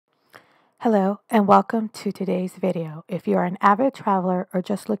Hello and welcome to today's video. If you are an avid traveler or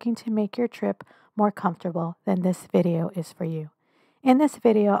just looking to make your trip more comfortable, then this video is for you. In this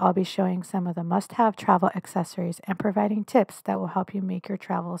video, I'll be showing some of the must-have travel accessories and providing tips that will help you make your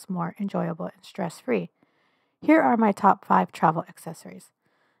travels more enjoyable and stress-free. Here are my top 5 travel accessories.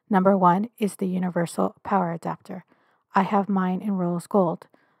 Number 1 is the universal power adapter. I have mine in rose gold.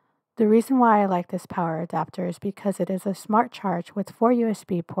 The reason why I like this power adapter is because it is a smart charge with 4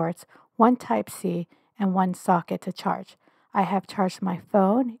 USB ports, 1 Type-C, and 1 socket to charge. I have charged my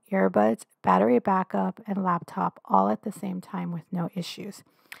phone, earbuds, battery backup, and laptop all at the same time with no issues.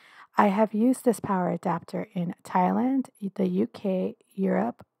 I have used this power adapter in Thailand, the UK,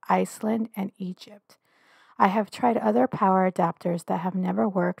 Europe, Iceland, and Egypt. I have tried other power adapters that have never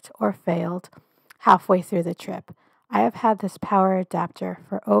worked or failed halfway through the trip. I have had this power adapter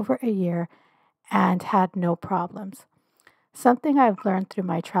for over a year and had no problems. Something I've learned through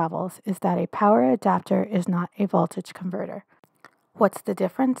my travels is that a power adapter is not a voltage converter. What's the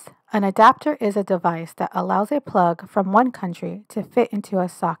difference? An adapter is a device that allows a plug from one country to fit into a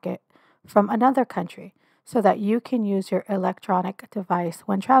socket from another country so that you can use your electronic device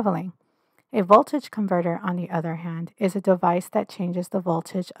when traveling. A voltage converter, on the other hand, is a device that changes the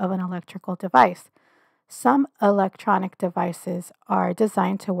voltage of an electrical device. Some electronic devices are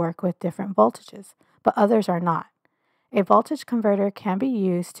designed to work with different voltages, but others are not. A voltage converter can be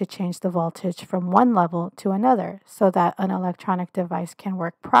used to change the voltage from one level to another so that an electronic device can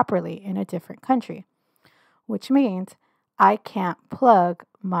work properly in a different country, which means I can't plug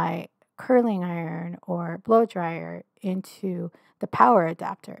my curling iron or blow dryer into the power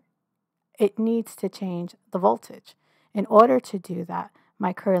adapter. It needs to change the voltage. In order to do that,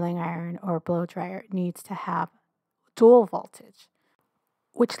 my curling iron or blow dryer needs to have dual voltage.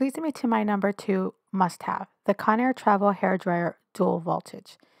 Which leads me to my number 2 must-have, the Conair Travel Hairdryer Dual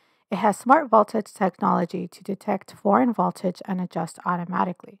Voltage. It has smart voltage technology to detect foreign voltage and adjust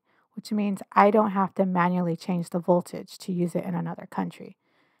automatically, which means I don't have to manually change the voltage to use it in another country.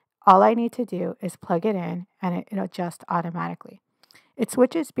 All I need to do is plug it in and it adjusts automatically. It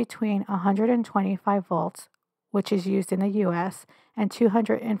switches between 125 volts, which is used in the US, and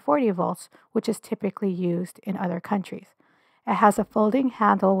 240 volts, which is typically used in other countries. It has a folding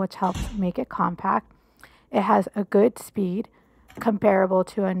handle, which helps make it compact. It has a good speed, comparable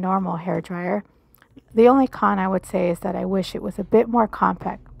to a normal hairdryer. The only con I would say is that I wish it was a bit more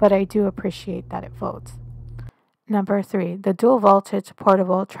compact, but I do appreciate that it folds. Number 3, the dual voltage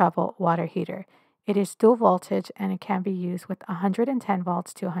portable travel water heater. It is dual voltage and it can be used with 110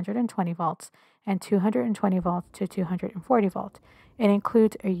 volts to 120 volts and 220 volts to 240 volts. It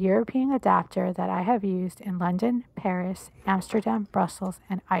includes a European adapter that I have used in London, Paris, Amsterdam, Brussels,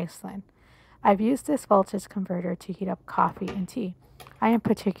 and Iceland. I've used this voltage converter to heat up coffee and tea. I am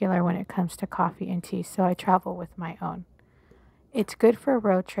particular when it comes to coffee and tea, so I travel with my own. It's good for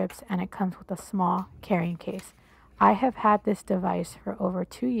road trips and it comes with a small carrying case. I have had this device for over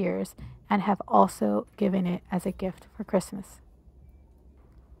 2 years and have also given it as a gift for Christmas.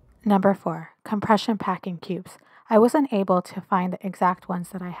 Number 4, compression packing cubes. I wasn't able to find the exact ones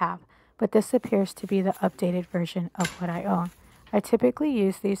that I have, but this appears to be the updated version of what I own. I typically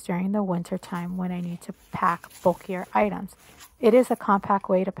use these during the winter time when I need to pack bulkier items. It is a compact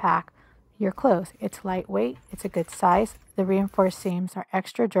way to pack your clothes. It's lightweight, it's a good size, the reinforced seams are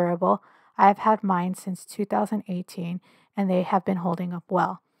extra durable. I've had mine since 2018 and they have been holding up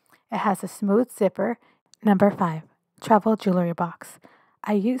well. It has a smooth zipper. Number 5, travel jewelry box.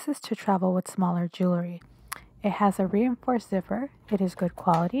 I use this to travel with smaller jewelry. It has a reinforced zipper. It is good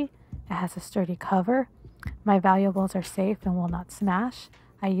quality. It has a sturdy cover. My valuables are safe and will not smash.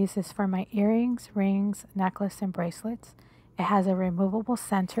 I use this for my earrings, rings, necklace, and bracelets. It has a removable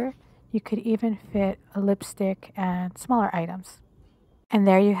center. You could even fit a lipstick and smaller items. And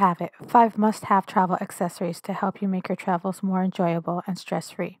there you have it, 5 must-have travel accessories to help you make your travels more enjoyable and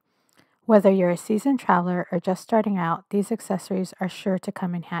stress-free. Whether you're a seasoned traveler or just starting out, these accessories are sure to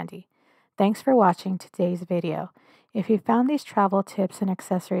come in handy. Thanks for watching today's video. If you found these travel tips and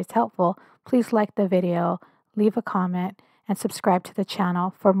accessories helpful, please like the video, leave a comment, and subscribe to the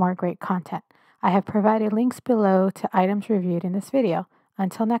channel for more great content. I have provided links below to items reviewed in this video.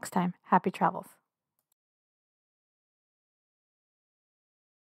 Until next time, happy travels.